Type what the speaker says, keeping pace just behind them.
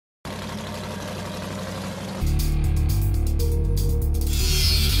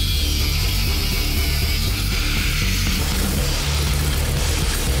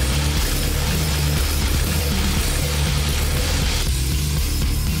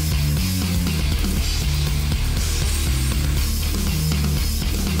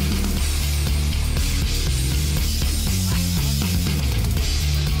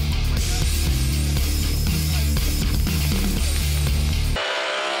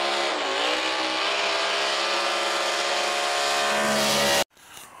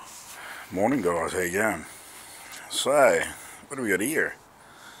Morning guys, how you going? So, what do we got here?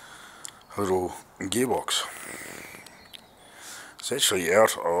 A little gearbox. It's actually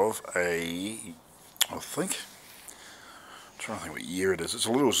out of I think, I'm trying to think what year it is. It's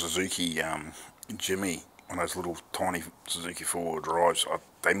a little Suzuki Jimny, one of those little tiny Suzuki four-wheel drives.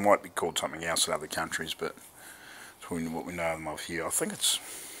 They might be called something else in other countries, but it's what we know them of here. I think it's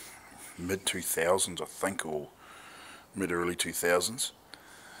mid-2000s, I think, or mid-early 2000s.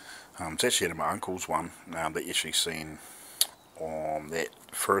 It's actually out of my uncle's one that you actually seen on that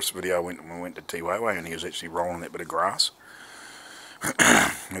first video when we went to Tiwawa, and he was actually rolling that bit of grass.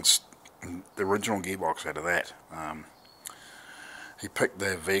 It's the original gearbox out of that. He picked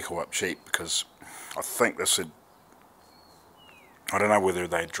the vehicle up cheap because I think they said, I don't know whether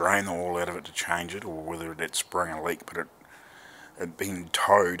they drained the oil out of it to change it or whether it had sprung a leak, but it had been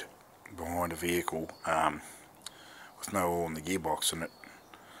towed behind a vehicle with no oil in the gearbox, and it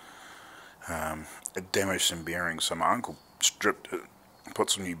damaged some bearings. So my uncle stripped it, put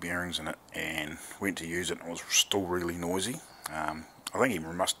some new bearings in it, and went to use it, and it was still really noisy. I think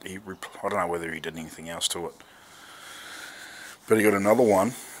I don't know whether he did anything else to it, but he got another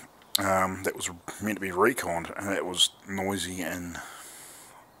one that was meant to be reconned, and it was noisy in,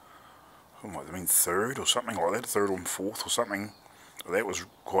 third or something like that, third and fourth or something. That was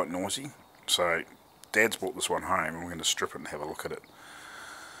quite noisy. So Dad's brought this one home, and we're going to strip it and have a look at it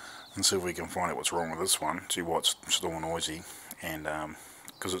and see if we can find out what's wrong with this one, see why it's still noisy, and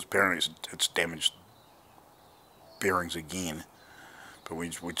because apparently it's damaged bearings again, but we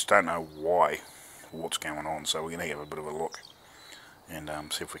just don't know why or what's going on. So we're going to have a bit of a look and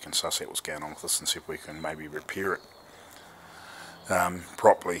see if we can suss out what's going on with this and see if we can maybe repair it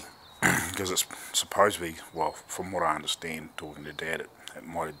properly, because it's supposed to be, well, from what I understand talking to Dad, it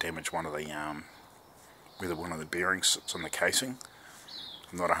might have damaged one of the whether one of the bearings sits in the casing.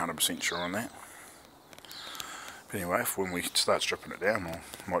 I'm not 100% sure on that. But anyway, when we start stripping it down,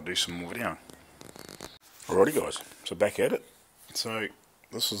 we might do some more video. Alrighty guys, so back at it. So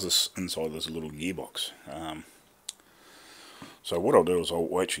this is inside this little gearbox. So what I'll do is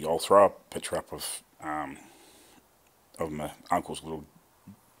I'll throw a picture up of my uncle's little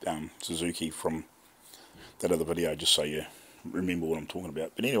Suzuki from that other video, just so you remember what I'm talking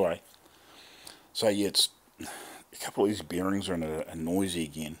about. But anyway, so yeah, it's a couple of these bearings are noisy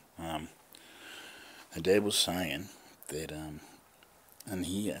again. And Dad was saying that in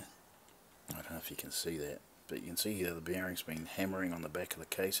here, I don't know if you can see that, but you can see here the bearing's been hammering on the back of the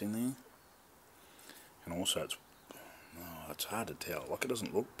casing there. And also it's hard to tell. Like, it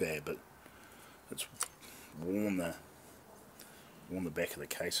doesn't look bad, but it's worn the back of the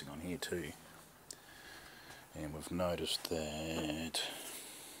casing on here too. And we've noticed that,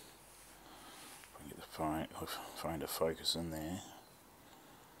 get the phone to focus in there,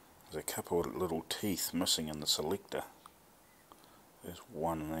 there's a couple of little teeth missing in the selector. There's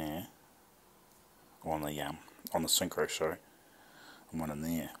one there on the synchro, sorry, and one in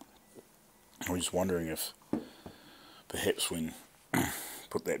there. I was just wondering if perhaps when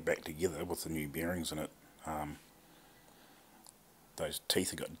put that back together with the new bearings in it, those teeth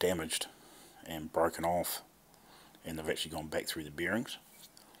have got damaged and broken off, and they've actually gone back through the bearings.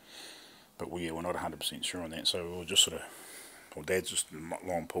 But we're not 100% sure on that, so we'll just Dad's just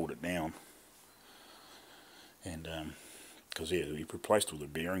long pulled it down, and because yeah, he replaced all the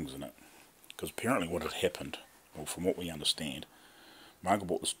bearings in it, because apparently what had happened, well, from what we understand, my uncle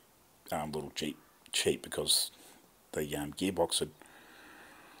bought this little Jeep cheap because the gearbox had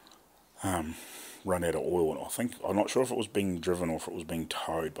run out of oil, and I'm not sure if it was being driven or if it was being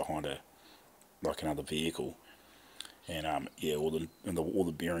towed behind another vehicle. And yeah, all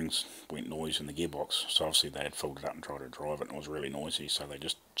the bearings went noise in the gearbox, so obviously they had filled it up and tried to drive it, and it was really noisy, so they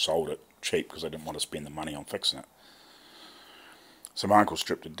just sold it cheap because they didn't want to spend the money on fixing it. So my uncle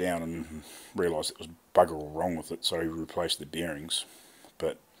stripped it down and realised it was bugger all wrong with it, so he replaced the bearings,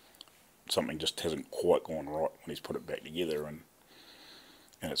 but something just hasn't quite gone right when he's put it back together, and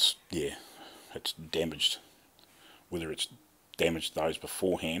it's damaged. Whether it's damaged those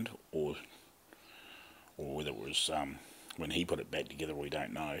beforehand or whether it was when he put it back together, we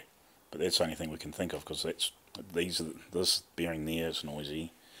don't know. But that's the only thing we can think of, because this bearing there is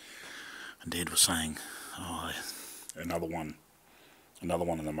noisy, and Dad was saying, oh, another one in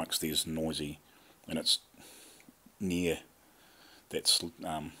the mix there is noisy, and it's near that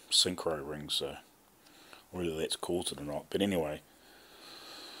synchro ring, so whether that's caused it or not. But anyway,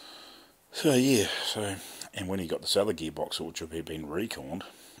 so yeah, and when he got this other gearbox, which had been reconned,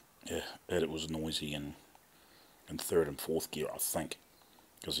 yeah, it was noisy in third and fourth gear, I think,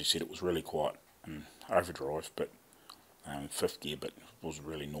 because he said it was really quiet in overdrive, but fifth gear, but it was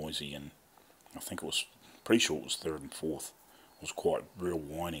really noisy I think it was pretty sure it was third and fourth. It was quite real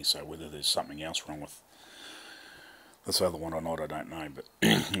whiny, so whether there's something else wrong with this other one or not, I don't know, but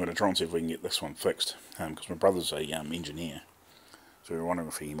I'm going to try and see if we can get this one fixed, because my brother's a engineer, so we're wondering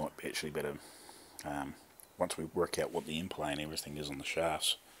if he might be actually better, once we work out what the end play and everything is on the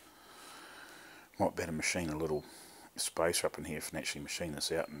shafts, might better machine a little spacer up in here and actually machine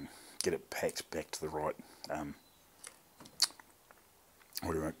this out and get it packed back to the right,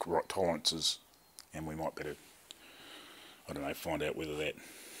 right tolerances, and we might better, I don't know, find out whether that,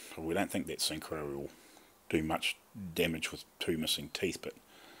 we don't think that synchro will do much damage with two missing teeth, but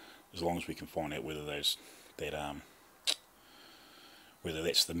as long as we can find out whether whether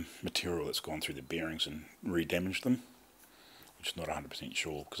that's the material that's gone through the bearings and re-damaged them, which is not 100%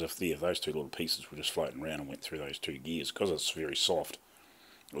 sure, because if those two little pieces were just floating around and went through those two gears, because it's very soft,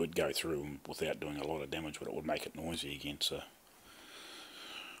 it would go through them without doing a lot of damage, but it would make it noisy again. So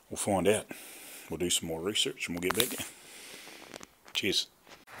we'll find out. We'll do some more research and we'll get back. Cheers.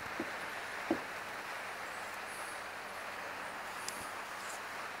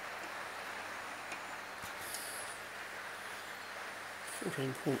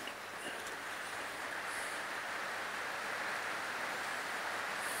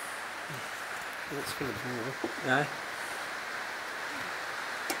 That's going to be more. Aye.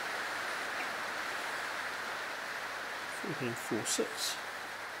 .1446.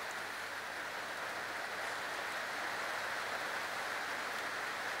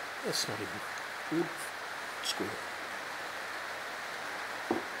 That's not even good square.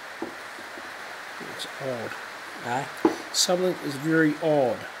 It's odd. Aye. Something is very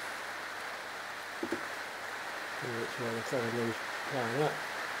odd. And that's why the thing is playing up.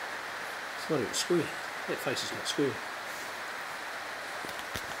 It's not even square. That face is not square.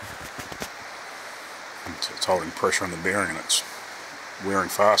 It's holding pressure on the bearing and it's wearing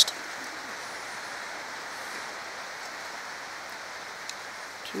fast.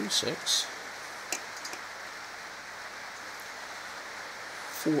 26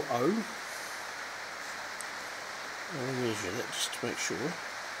 40. I'll measure that just to make sure.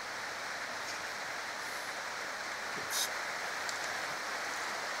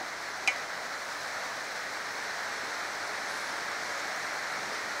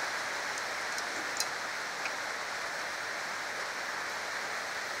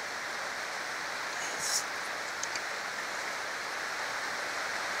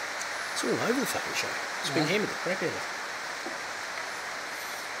 It's all over the fucking show. It's been hammered the crap out of it.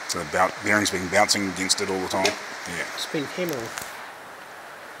 So the bearing's been bouncing against it all the time? Yeah. It's been hammering.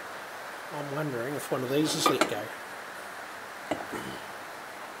 I'm wondering if one of these is let go.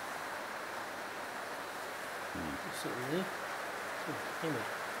 Something there. It's hammered.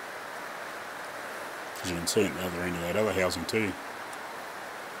 As you can see at the other end of that other housing too.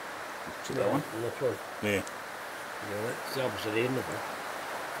 See that one? That's right. Yeah. Yeah, that's the opposite end of it.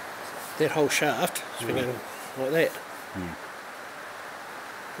 That whole shaft has been going like that. And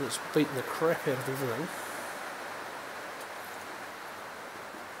it's beating the crap out of everything.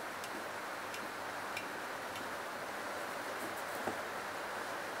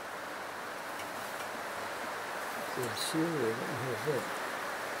 There's a seal there. How's that?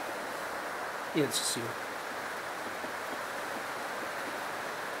 Yeah, it's a seal.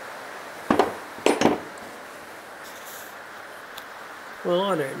 Well,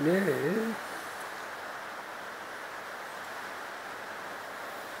 I don't know.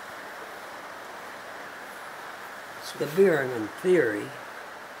 The bearing in theory,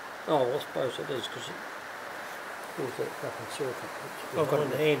 oh, well, I suppose it is because there's that fucking circuit. I've got it in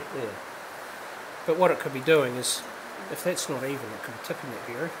the hand. Yeah. But what it could be doing is, if that's not even, it could be tipping that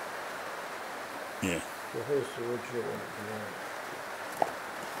bearing. Yeah. Well, here's the original one.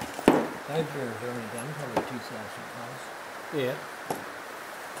 Those bearings are only done probably 2,000 miles. Yeah.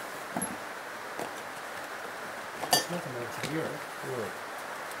 There's nothing like the bearing. Right.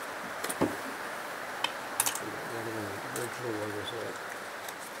 The original one is that.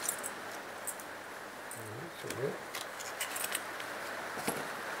 So it.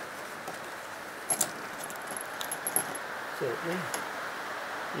 So it,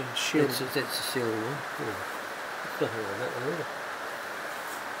 yeah, shield. That's the seal one. Yeah. There's nothing like that one either.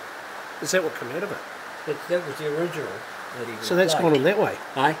 Is that what came out of it? That was the original. So that's gone in that way?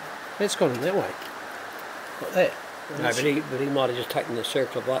 Aye. That's gone in that way. Like that. No, but he might have just taken the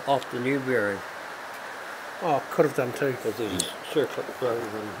circlip off the new bearing. Oh, could have done too. Because there's a circlip rather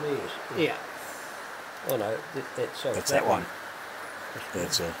than these. Yeah. Oh no, that's that one.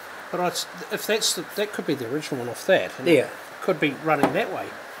 That's a. But if that could be the original one off that. And yeah. It could be running that way.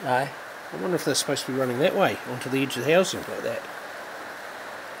 Aye. I wonder if they're supposed to be running that way onto the edge of the housing like that.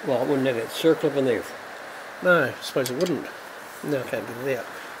 Well, it wouldn't have that circle up in there. No, I suppose it wouldn't. No, I can't get it out.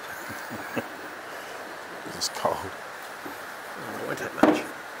 It's cold. Oh, it won't take much.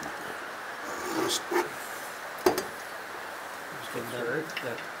 Just get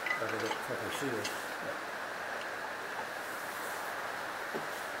that over that fucking sewer.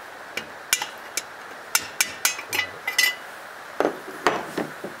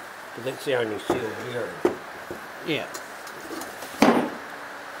 But that's the only sealed bearing. Yeah.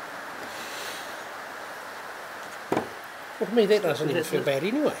 Well, to me that doesn't even feel bad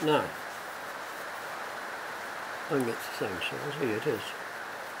anyway. No. I think it's the same size. Yeah, it is.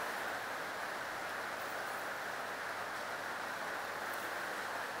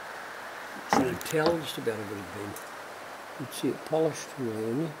 So you tell just about a bit of bend. You'd see it polished from there,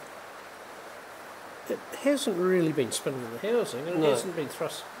 wouldn't you? It hasn't really been spinning in the housing, and it hasn't been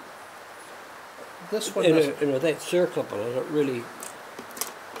thrust. This one and that circle up on it, it really...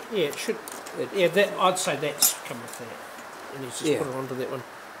 Yeah, it should... I'd say that's come with that. And he's just put it onto that one.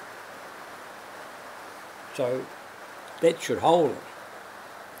 So, that should hold it.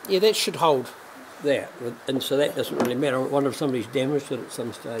 Yeah, that should hold. That, and so that doesn't really matter. I wonder if somebody's damaged it at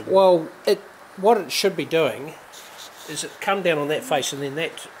some stage. Well, what it should be doing is it come down on that face, and then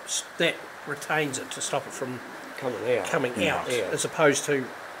that retains it to stop it from coming out, as opposed to...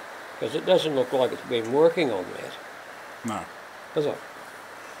 Because it doesn't look like it's been working on that. No. Does it?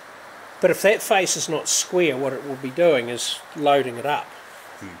 But if that face is not square, what it will be doing is loading it up.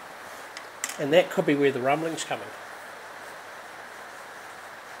 And that could be where the rumbling's coming.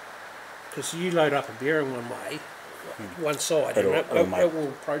 Because you load up a bearing one way, one side, and it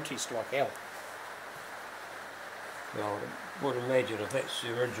will protest like hell. Well, I would imagine if that's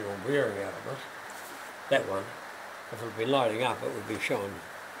the original bearing out of it, that one, if it had been loading up, it would be showing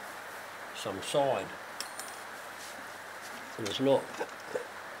some side. And it's not.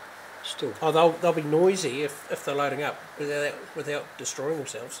 Still. Oh, they'll be noisy if they're loading up without destroying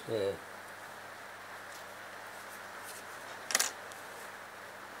themselves. Yeah.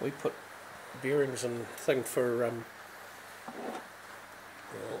 We put bearings and thing for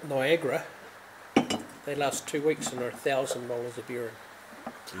Niagara. They last 2 weeks and they're $1,000 a bearing.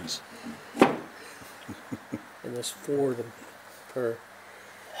 Jeez. And there's 4 of them per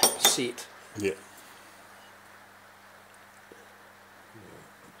set. Yeah.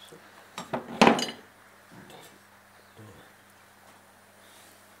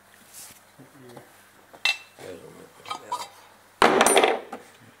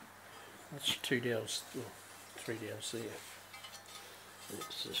 That's 2 downs, 3 downs there. And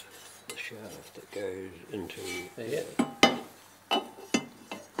it's the shaft that goes into... Yeah.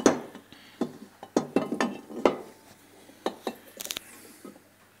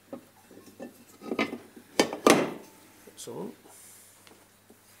 That's all.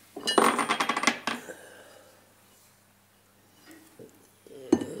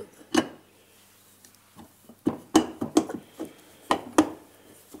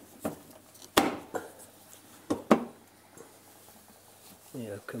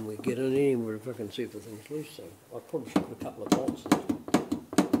 Yeah, can we get in anywhere if I can see if the thing's loose? So I probably should put a couple of bolts in.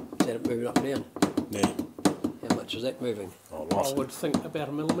 Is that moving up and down? Yeah. How much is that moving? I would think about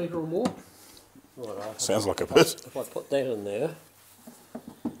 1 millimetre or more. Right, sounds like a bit. If I put that in there,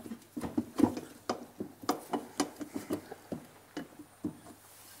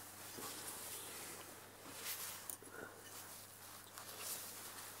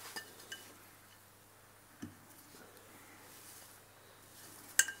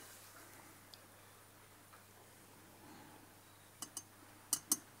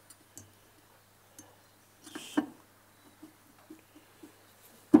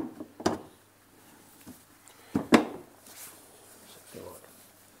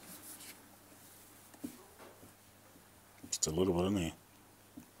 Just a little bit in there.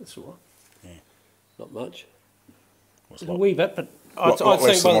 That's all right. Yeah. not much. What's A wee bit, but I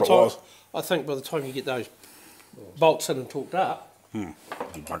think by the time you get those bolts in and torqued up, you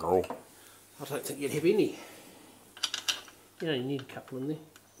bugger all. I don't think you'd have any. You know, you need a couple in there.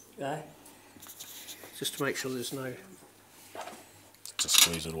 Okay. Just to make sure there's no... Just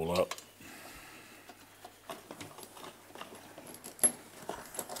squeeze it all up.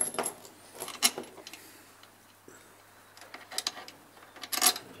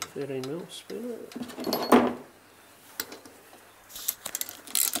 $13 spinner.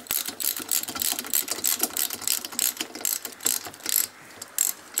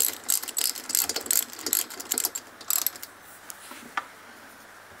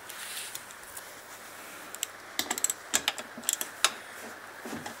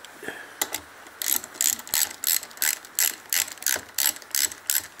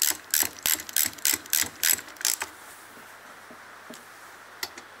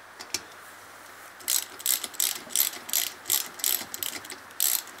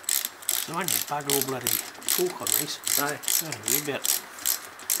 I need bugger all bloody torque on these. No. Only about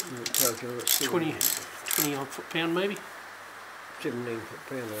 20 odd foot-pound maybe. 17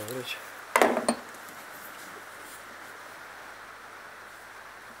 foot-pound average.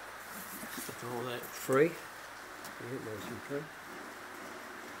 After all that. Free. Yeah, nice and free.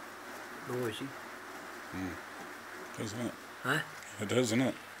 Noisy. It is, isn't it? Huh? It is, isn't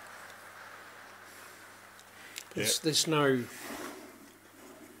it? There's no...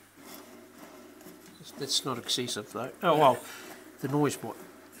 That's not excessive though. Oh well, the noise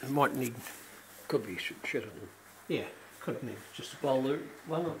might need... Could be shit on them. Yeah, could need just... Well, the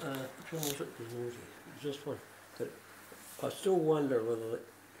one, which one was it? The noisy. It was this one. But I still wonder whether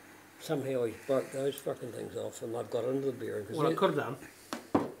somehow he broke those fucking things off and they've got into the bearing. Well, I could have done.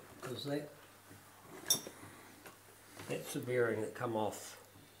 Because that's the bearing that come off.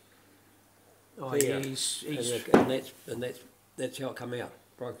 Oh there. yeah, he's and that's how it come out.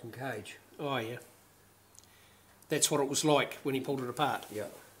 Broken cage. Oh yeah. That's what it was like when he pulled it apart. Yeah.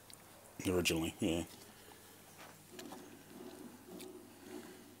 Originally, yeah.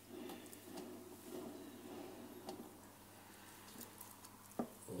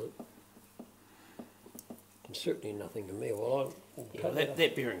 Certainly nothing to me. Well,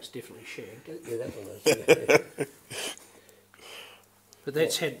 that bearing's definitely shagged. Yeah, that one is. But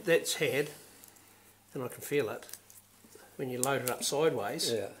that's had, and I can feel it when you load it up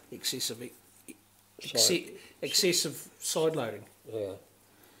sideways. Yeah. Excessive side loading. Yeah.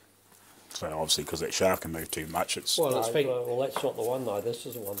 So obviously, because that shaft can move too much, it's... Well, well, that's not the one though. This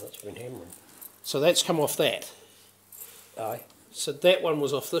is the one that's been hammering. So that's come off that. Aye. So that one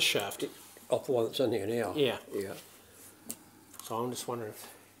was off this shaft. Off the one that's in here now. Yeah. Yeah. So I'm just wondering if...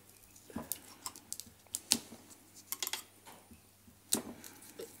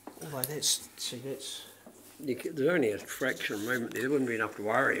 Although that's... See, that's... There's only a fraction of movement there. There wouldn't be enough to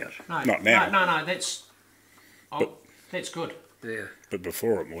worry about. No, Not now. No, that's... that's good. Yeah. But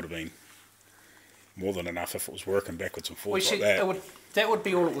before it would have been more than enough if it was working backwards and forwards Well, like that. That would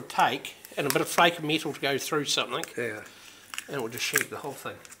be all it would take, and a bit of flake of metal to go through something, Yeah. and it would just shake the whole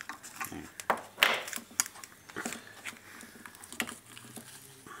thing.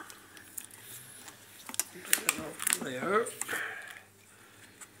 There.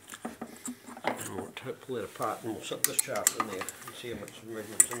 And we'll pull it apart and we'll set this shaft in there and see how much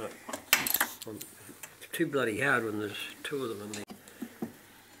movement's in it. It's too bloody hard when there's two of them in there.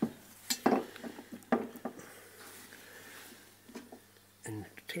 And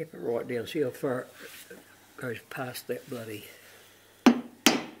tap it right down, see how far it goes past that bloody...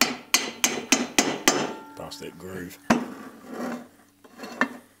 Past that groove.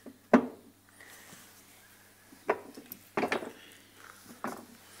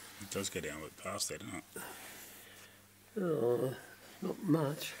 It does go down a bit past that, doesn't it? Oh, not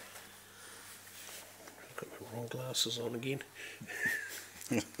much. I've got my wrong glasses on again.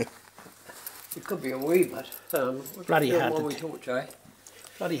 It could be a wee bit. Bloody hard while we talk, Jay.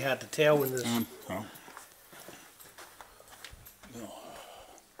 Bloody hard to tell when there's... Oh.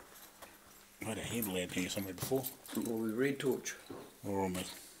 I had a headlamp here somewhere before. Well, we red torch. Or on me.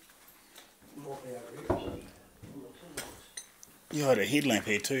 Yeah, I had a headlamp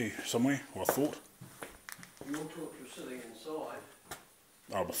here too, somewhere, I thought. Your torch was sitting inside.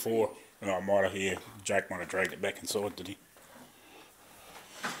 Oh, before. Oh, I might have, yeah. Jake might have dragged it back inside, did he?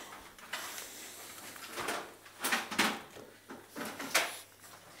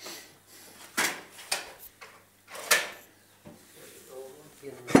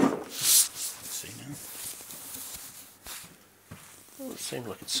 Doesn't seem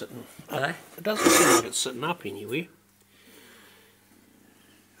like it's sitting Eh? up. It doesn't seem like it's sitting up anywhere.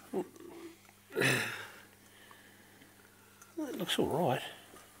 It looks alright.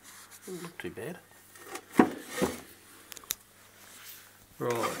 Doesn't look too bad.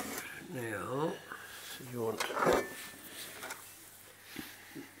 Right, now, So you want...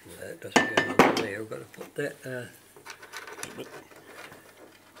 that doesn't go under there, we've got to put that,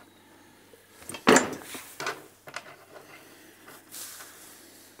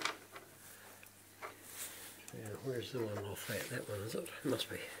 where's the one off that? That one, is it? Must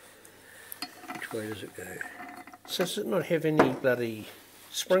be. Which way does it go? So does it not have any bloody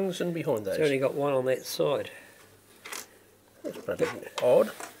springs in behind those? It's only got one on that side. That's bloody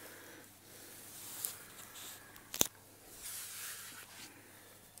odd.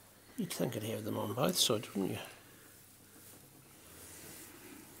 You'd think it'd have them on both sides, wouldn't you?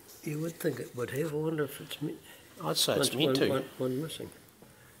 You would think it would have. I wonder if it's meant. I'd say it's meant to. One missing.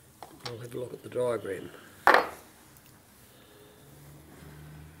 I'll have a look at the diagram.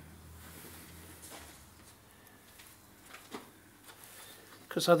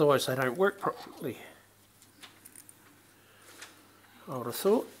 Because otherwise they don't work properly. I would have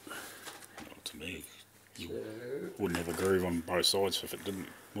thought. Well, to me, you wouldn't have a groove on both sides if it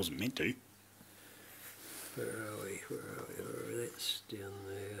wasn't meant to. Where are we? Where are we? Where are we? That's down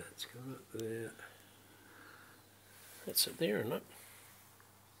there. It's going up there. That's it there, isn't it?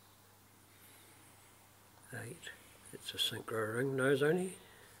 8. It's a synchro ring nose only.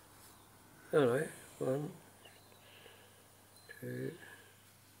 Oh no. 1, 2.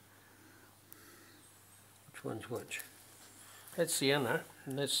 Which one's which? That's the inner,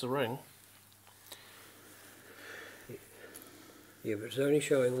 and that's the ring. Yeah, but it's only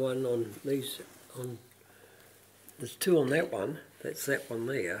showing one on these. There's 2 on that one. That's that one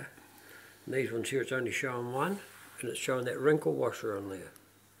there. And these ones here, it's only showing 1, and it's showing that wrinkle washer on there,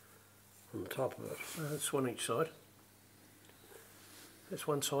 on the top of it. That's one each side. That's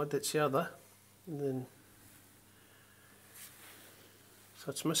one side. That's the other, and then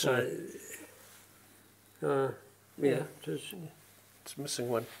so it's missing. Yeah, it's missing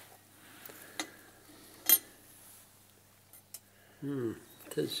one.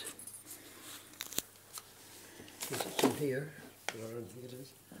 It is. It's in here, but I don't think it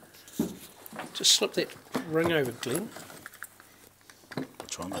is. Just slip that ring over, Glenn.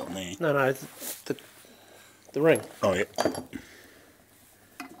 Which one? That one there? No, the ring. Oh, yeah.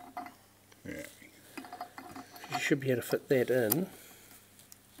 Yeah. You should be able to fit that in.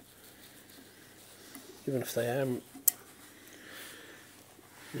 Even if they are...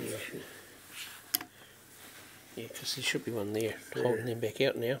 Yeah, because there should be one there, holding them back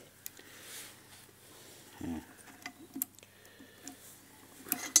out now.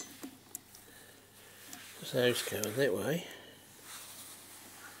 So those go that way.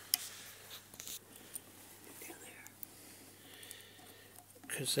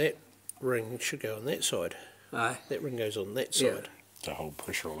 Because that ring should go on that side. Aye. That ring goes on that side. To hold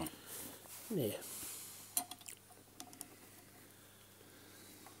pressure on it. Yeah.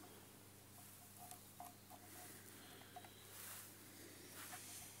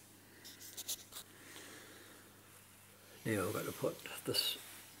 Now I've got to put this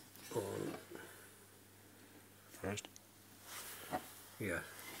on. First? Yeah.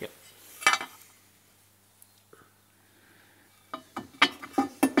 Yep.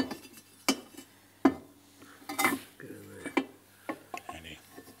 Get in there. Handy.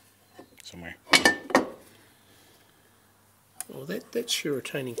 Somewhere. Well, that's your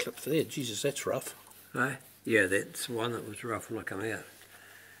retaining clip for there. Jesus, that's rough. Aye. Yeah, that's one that was rough when I come out.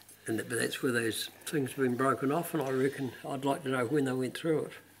 But that's where those things have been broken off, and I reckon I'd like to know when they went through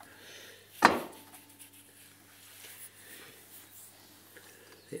it.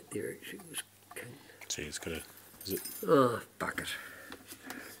 That there actually was king. See, it's got a... Is it? Oh, bucket.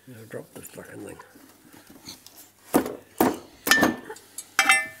 I dropped this fucking thing.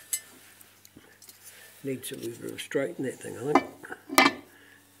 Needs to be straighten that thing, I think.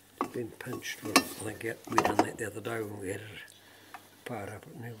 It's been pinched. Well, I think we done that the other day when we had it apart up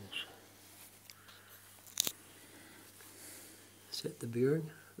at Neville's. Is that the bearing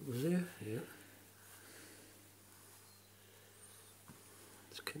that was there? Yeah.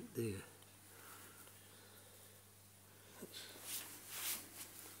 It's kicked there.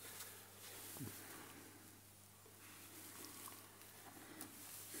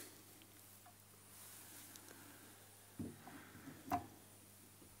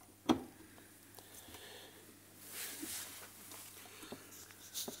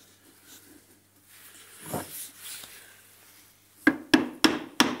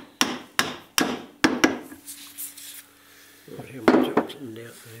 Right, how much up and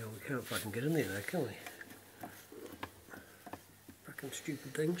down there? We can't fucking get in there though, can we? Fucking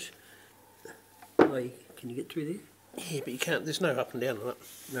stupid things. Oh, can you get through there? Yeah, but you can't, there's no up and down on it.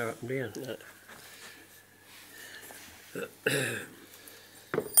 No up and down? No.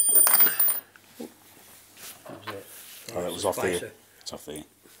 What was that? Oh, that was off there. It's off there.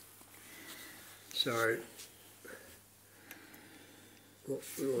 So, what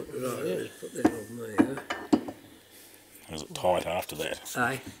we want to know is put that on there. Was it tight after that?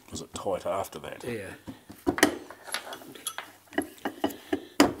 Aye. Was it tight after that? Yeah.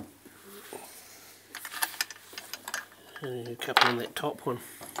 And a couple on that top one.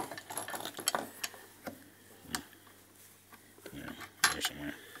 Yeah, there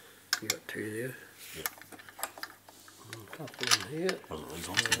somewhere. You got 2 there. Yep. And a couple in here. Was it these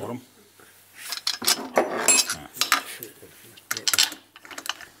ones at the bottom?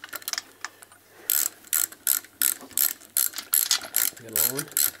 Get on.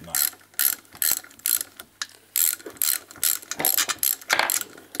 No.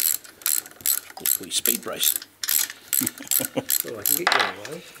 It's pretty speed race. Well, I can get one of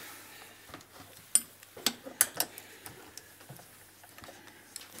those.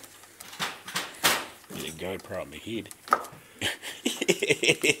 Let it go, part in the head.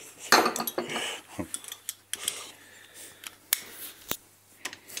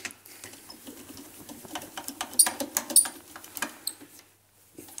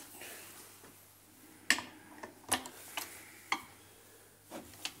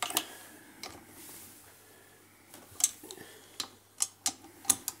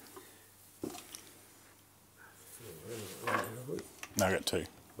 No, I got two.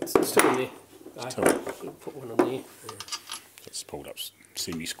 It's still in there. Two. Put one in there. Yeah. It's pulled up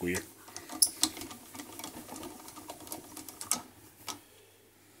semi-square.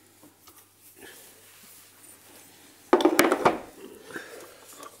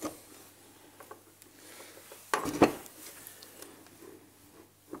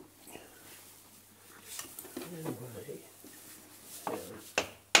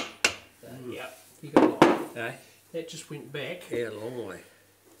 Yeah, you got a lot. Eh? That just went back. Yeah, a long way.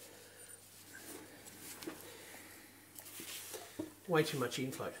 Way too much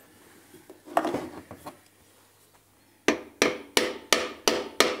infloat.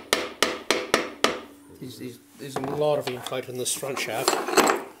 There's a lot of infloat in this front shaft.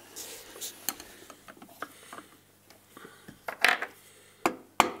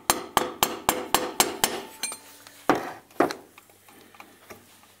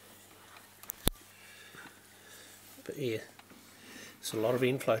 But yeah, there's a lot of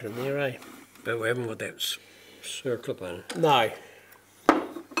infloat in there, eh? But we haven't got that circlip on it. No,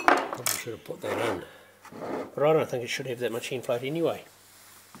 Probably should have put that in. but I don't think it should have that much infloat anyway.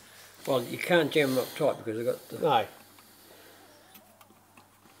 Well, you can't jam them up tight because they've got the... No.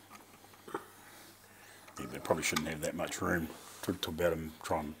 Yeah, they probably shouldn't have that much room to about them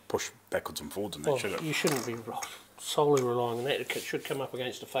try and push backwards and forwards and that, Well, should it? you shouldn't be solely relying on that. It should come up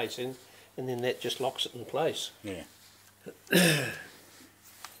against the face and then that just locks it in place. Yeah.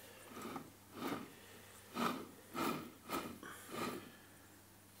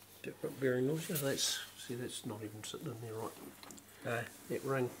 Different bearing noise. So that's not even sitting in there right. Aye. That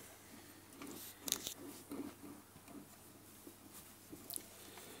ring.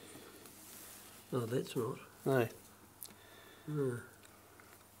 Oh, that's not. No. Hmm.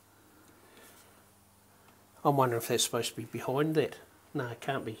 I'm wondering if that's supposed to be behind that. No, it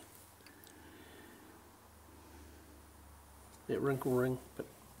can't be. That wrinkle ring, but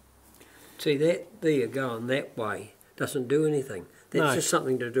See, that there going that way doesn't do anything. That's No. just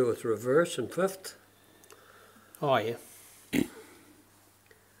something to do with reverse and fifth. oh yeah.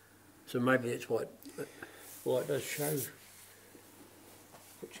 So maybe that's why it does show.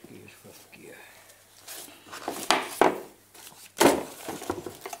 Which gear is fifth gear?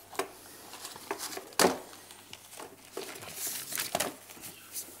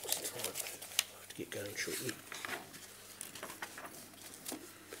 Have to get going shortly.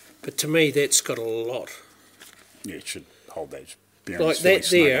 But to me, that's got a lot. Yeah, it should hold those bearings Like fairly that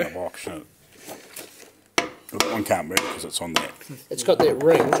snug there. in the box, shouldn't it? But one can't move because it's on that. It's got that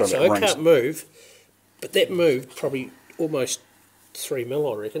ring, So so that it ring's- can't move. But that moved probably almost 3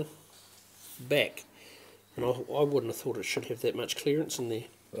 mil, I reckon, back. And I wouldn't have thought it should have that much clearance in there.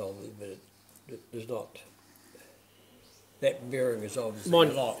 Well, but there's not. That bearing is obviously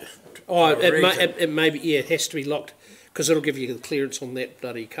Mine- locked. Oh, for a reason. it may be, yeah, it has to be locked because it'll give you the clearance on that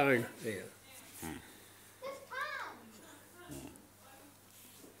bloody cone. Yeah.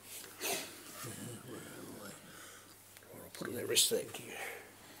 I'll put in the rest of that gear.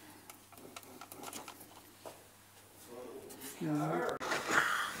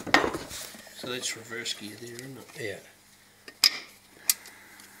 So that's reverse gear there, isn't it? Yeah.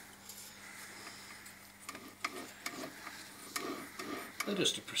 They're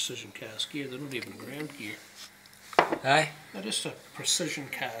just a precision cast gear, they're not even ground gear. Hey? They're just a precision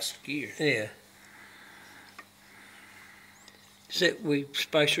cast gear. Yeah. Is that we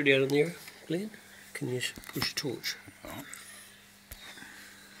spacer down in there, Glenn? Can you push a torch? Oh.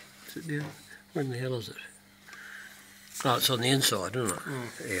 Is it down? Where in the hell is it? Oh, it's on the inside, isn't it?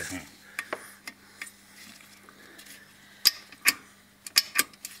 Yeah.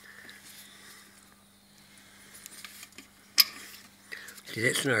 See,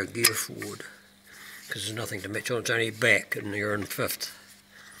 that's no gear forward, because there's nothing to match on, it's only back and you're in fifth.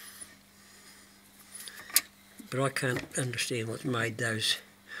 But I can't understand what's made those,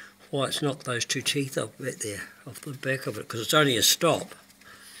 why it's knocked those two teeth off back there, off the back of it, because it's only a stop.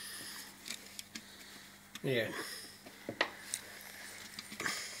 Yeah.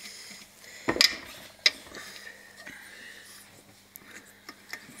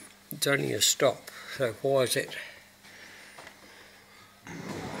 It's only a stop, so why is that?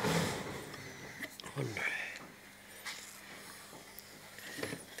 wonder.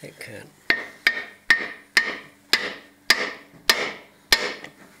 That can't.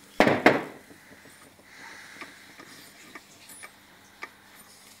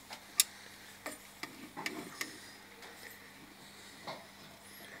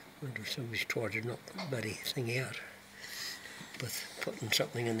 Wonder if somebody's tried to knock the bloody thing out with putting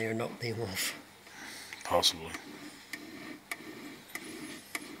something in there and knock them off. Possibly.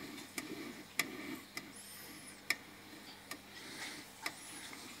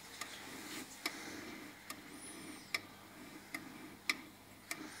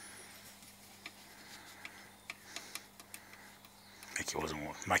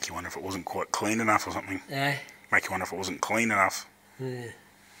 Make you wonder if it wasn't quite clean enough or something. Make you wonder if it wasn't clean enough. Yeah.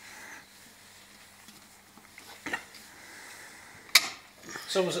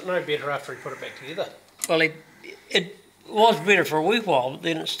 So was it no better after he put it back together? Well, it was better for a wee while, but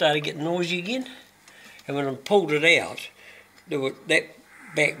then it started getting noisy again. And when I pulled it out, that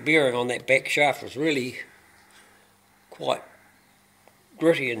back bearing on that back shaft was really quite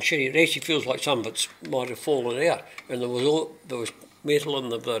gritty and shitty. It actually feels like some of it might have fallen out, and there was metal in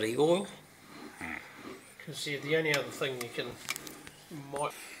the bloody oil. Because the only other thing you can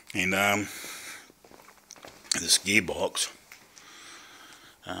And this gearbox,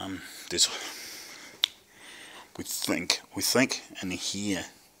 there's we think in here,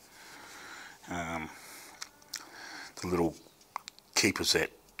 the little keepers that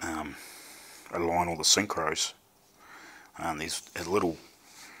align all the synchros. There's a little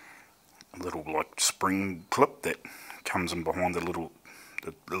like spring clip that comes in behind the little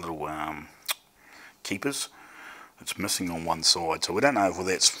keepers. It's missing on one side, so we don't know whether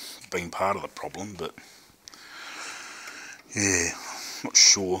that's been part of the problem, but yeah, not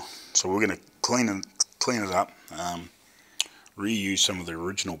sure. So we're going to clean it up, reuse some of the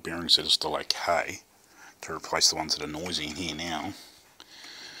original bearings that are still okay to replace the ones that are noisy in here now,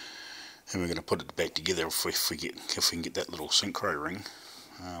 and we're going to put it back together if we can get that little synchro ring.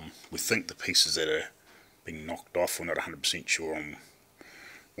 We think the pieces that are being knocked off, we're not 100% sure on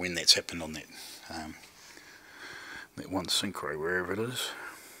when that's happened on that one synchro, wherever it is.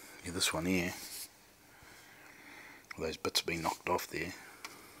 Yeah, this one here. Those bits have been knocked off there,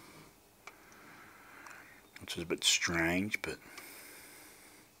 which is a bit strange, but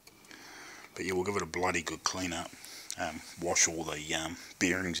yeah, we'll give it a bloody good clean up. Wash all the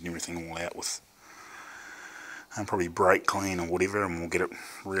bearings and everything all out with probably brake clean or whatever, and we'll get it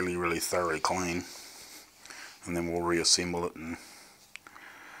really thoroughly clean, and then we'll reassemble it and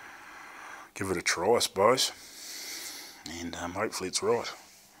give it a try, I suppose, and hopefully it's right.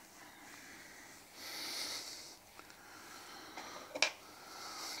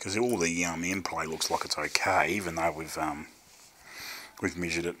 Because all the end plate looks like it's okay, even though we've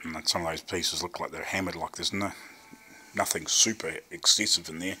measured it, and some of those pieces look like they're hammered, like there's nothing super excessive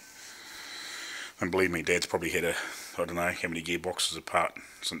in there. And believe me, Dad's probably had I don't know how many gearboxes apart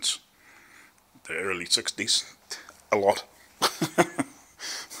since the early 60s. A lot.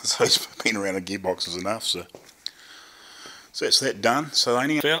 So he's been around the gearboxes enough, so that's that done. So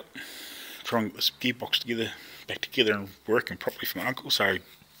only out, try and get this gearbox back together and working properly for my uncle, so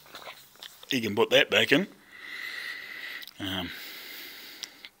he can put that back in.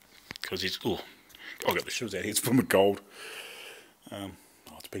 Because I got the shivers out here, it's from a cold.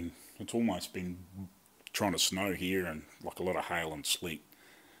 It's almost been trying to snow here, and like a lot of hail and sleet.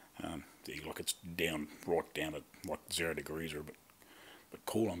 Like it's right down at like 0 degrees or a bit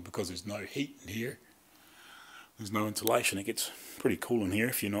cool, and because there's no heat in here, there's no insulation, it gets pretty cool in here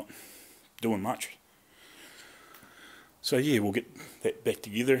if you're not doing much. So yeah, we'll get that back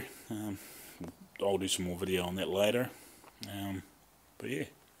together. I'll do some more video on that later. But yeah,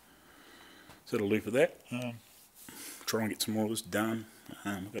 so that'll do for that. Try and get some more of this done.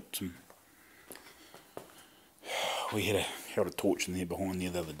 I've got some. We held a torch in there behind there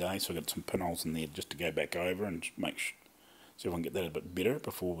the other day, so I got some pinholes in there just to go back over and see if I can get that a bit better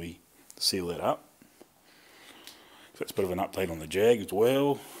before we seal that up. So that's a bit of an update on the Jag as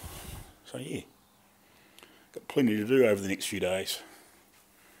well. So yeah, got plenty to do over the next few days.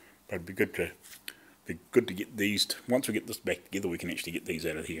 But it'd be good to get these. Once we get this back together, we can actually get these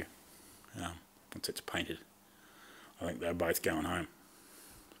out of here. Once it's painted, I think they're both going home,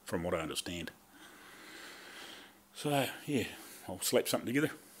 from what I understand. So yeah, I'll slap something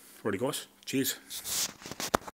together. Alrighty guys, cheers.